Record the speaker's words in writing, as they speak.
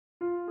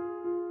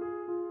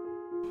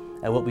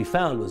And what we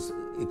found was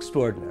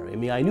extraordinary. I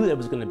mean, I knew there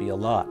was going to be a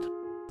lot.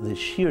 The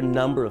sheer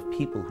number of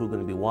people who are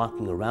going to be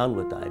walking around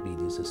with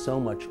diabetes is so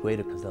much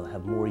greater because they'll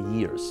have more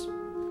years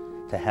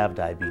to have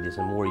diabetes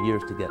and more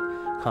years to get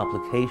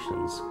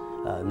complications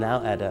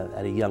now at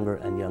a younger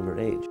and younger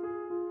age.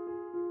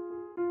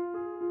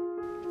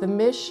 The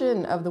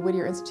mission of the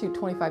Whittier Institute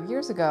 25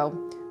 years ago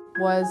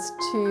was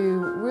to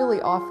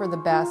really offer the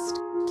best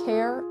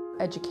care,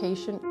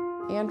 education,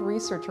 and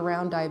research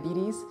around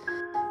diabetes,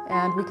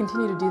 and we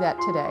continue to do that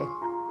today.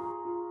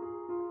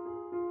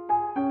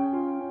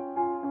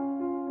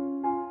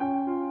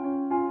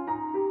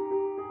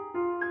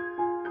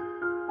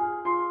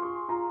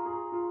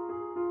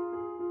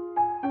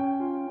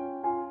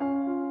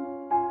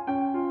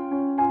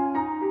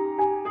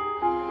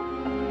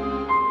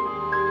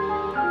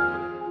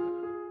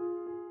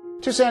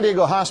 Two San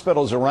Diego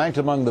hospitals are ranked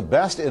among the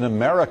best in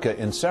America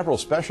in several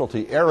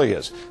specialty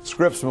areas.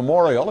 Scripps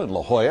Memorial in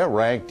La Jolla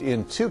ranked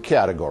in 2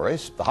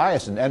 categories. The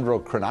highest in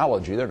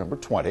endocrinology, they're number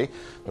 20.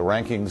 The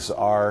rankings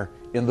are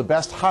in the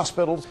best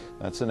hospitals.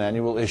 That's an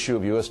annual issue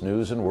of U.S.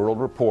 News and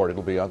World Report.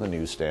 It'll be on the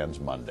newsstands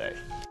Monday.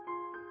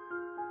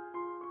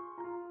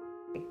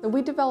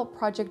 We developed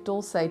Project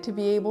Dulce to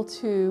be able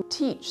to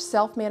teach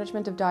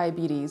self-management of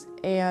diabetes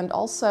and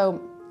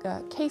also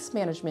case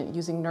management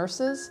using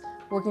nurses.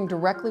 Working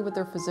directly with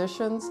their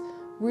physicians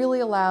really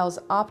allows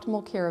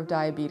optimal care of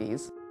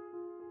diabetes.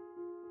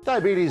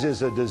 Diabetes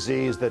is a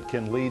disease that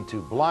can lead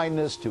to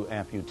blindness, to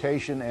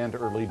amputation, and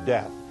early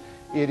death.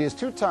 It is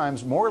 2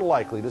 times more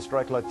likely to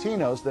strike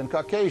Latinos than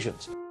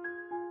Caucasians.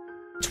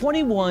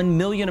 21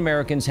 million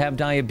Americans have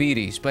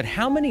diabetes, but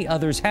how many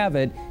others have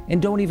it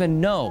and don't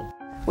even know?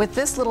 With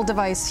this little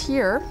device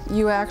here,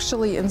 you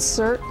actually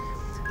insert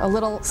a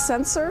little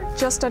sensor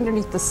just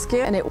underneath the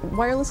skin, and it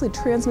wirelessly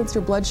transmits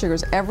your blood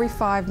sugars every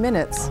 5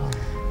 minutes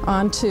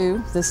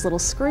onto this little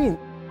screen.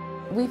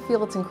 We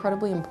feel it's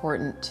incredibly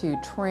important to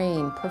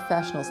train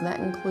professionals, and that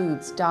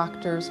includes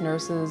doctors,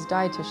 nurses,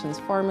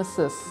 dietitians,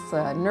 pharmacists,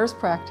 nurse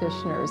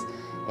practitioners,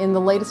 in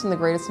the latest and the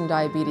greatest in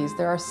diabetes.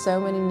 There are so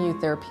many new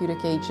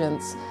therapeutic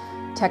agents,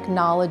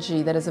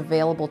 technology that is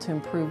available to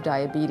improve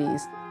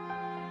diabetes.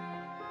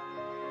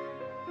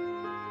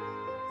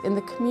 In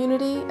the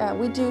community,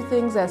 we do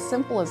things as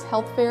simple as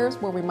health fairs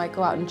where we might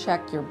go out and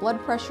check your blood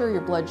pressure,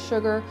 your blood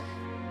sugar.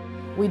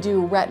 We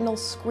do retinal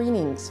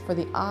screenings for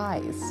the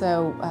eyes.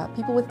 So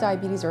people with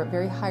diabetes are at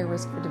very high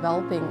risk for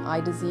developing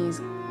eye disease,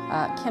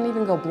 can't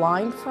even go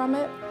blind from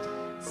it.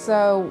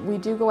 So we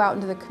do go out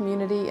into the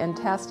community and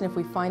test, and if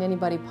we find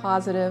anybody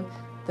positive,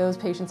 those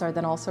patients are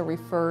then also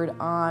referred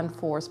on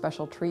for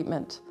special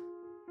treatment.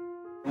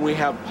 We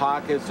have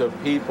pockets of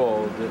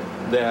people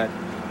that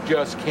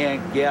just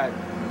can't get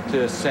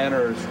to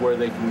centers where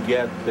they can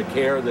get the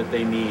care that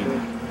they need.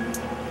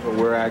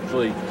 We're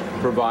actually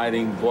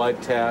providing blood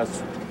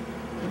tests.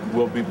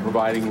 We'll be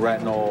providing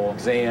retinal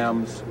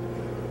exams.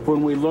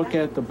 When we look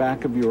at the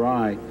back of your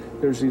eye,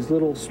 there's these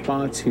little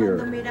spots here.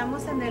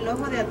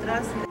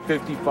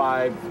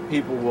 55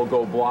 people will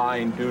go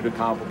blind due to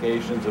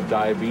complications of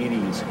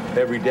diabetes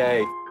every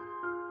day.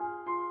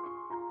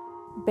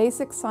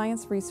 Basic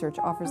science research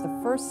offers the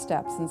first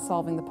steps in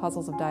solving the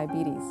puzzles of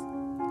diabetes.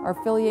 Our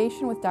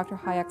affiliation with Dr.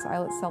 Hayek's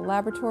islet cell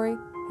laboratory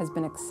has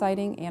been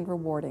exciting and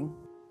rewarding.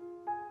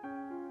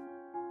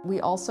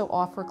 We also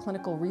offer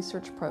clinical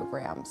research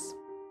programs.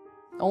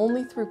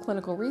 Only through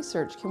clinical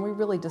research can we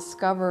really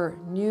discover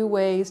new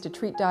ways to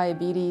treat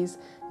diabetes,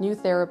 new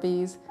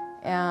therapies,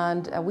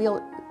 and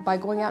by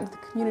going out into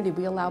the community,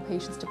 we allow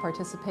patients to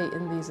participate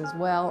in these as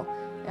well.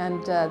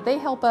 And they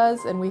help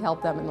us, and we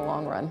help them in the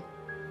long run.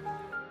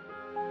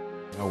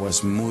 I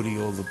was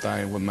moody all the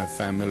time with my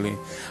family.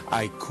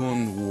 I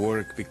couldn't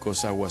work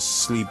because I was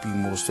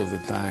sleeping most of the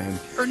time.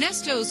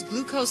 Ernesto's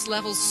glucose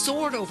levels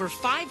soared over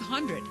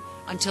 500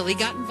 until he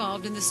got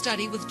involved in the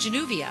study with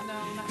Januvia.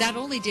 Not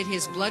only did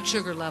his blood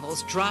sugar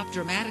levels drop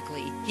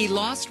dramatically, he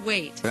lost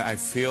weight. I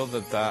feel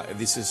that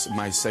this is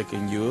my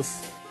second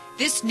youth.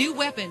 This new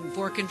weapon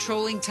for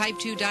controlling type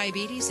 2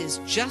 diabetes is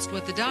just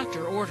what the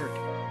doctor ordered.